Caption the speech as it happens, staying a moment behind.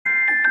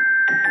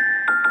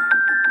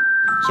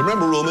So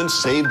remember, Ruhlman,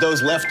 save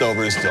those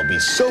leftovers. They'll be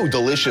so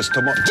delicious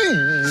tomorrow.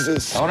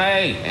 Jesus.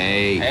 Tony.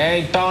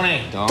 Hey,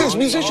 Tony. There's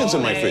musicians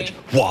in my fridge.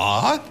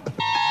 What?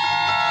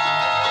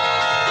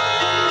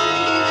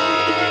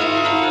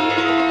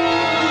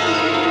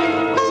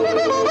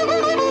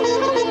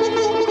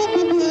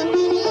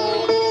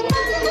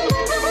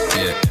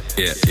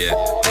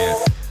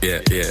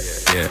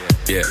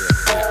 Yeah.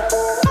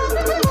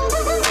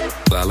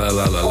 La la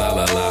la la la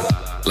la la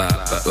la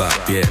la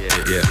yeah.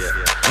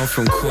 I'm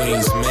from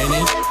Queens,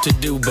 man, to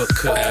do but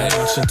cook.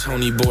 Watching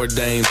Tony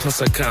Bourdain,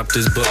 plus I copped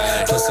his book,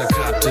 plus I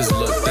copped his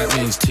look. That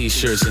means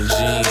t-shirts and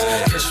jeans.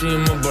 Catch me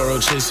in my burrow,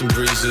 chasing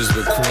breezes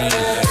with cream,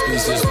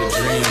 squeezes with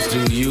dreams.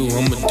 Do you?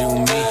 I'ma do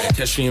me.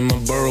 Catch me in my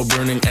burrow,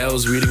 burning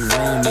L's, reading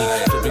Rumi,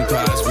 flipping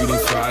pies, reading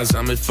fries.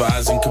 I'm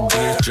advising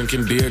Kabir,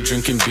 drinking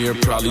beer,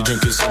 probably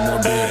drinking some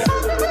more beer.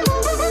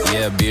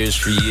 Yeah, beers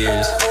for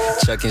years.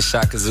 Chucking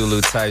Shaka Zulu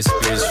type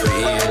spears for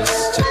ears.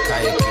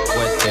 Chakaya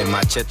Kikwete,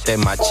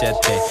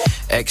 machete.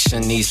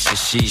 Action needs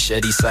sheesh.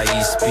 Eddie Said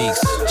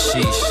speaks.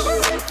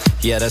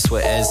 Sheesh. Yeah, that's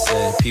what Ed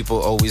said. People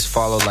always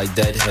follow like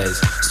deadheads.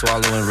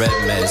 Swallowing red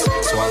meds,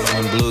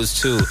 swallowing blues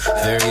too.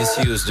 Various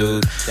hues,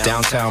 dude.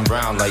 Downtown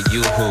brown like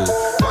you-hoo.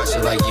 Watch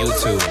it like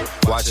YouTube.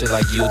 Watch it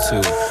like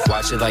YouTube.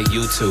 Watch it like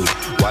YouTube.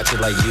 Watch it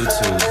like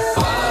YouTube.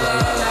 La la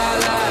la la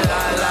la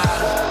la la.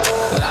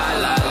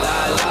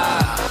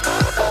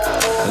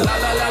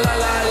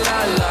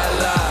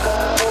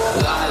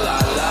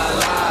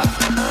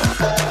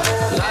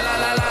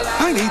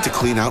 I need to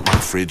clean out my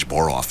fridge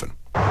more often.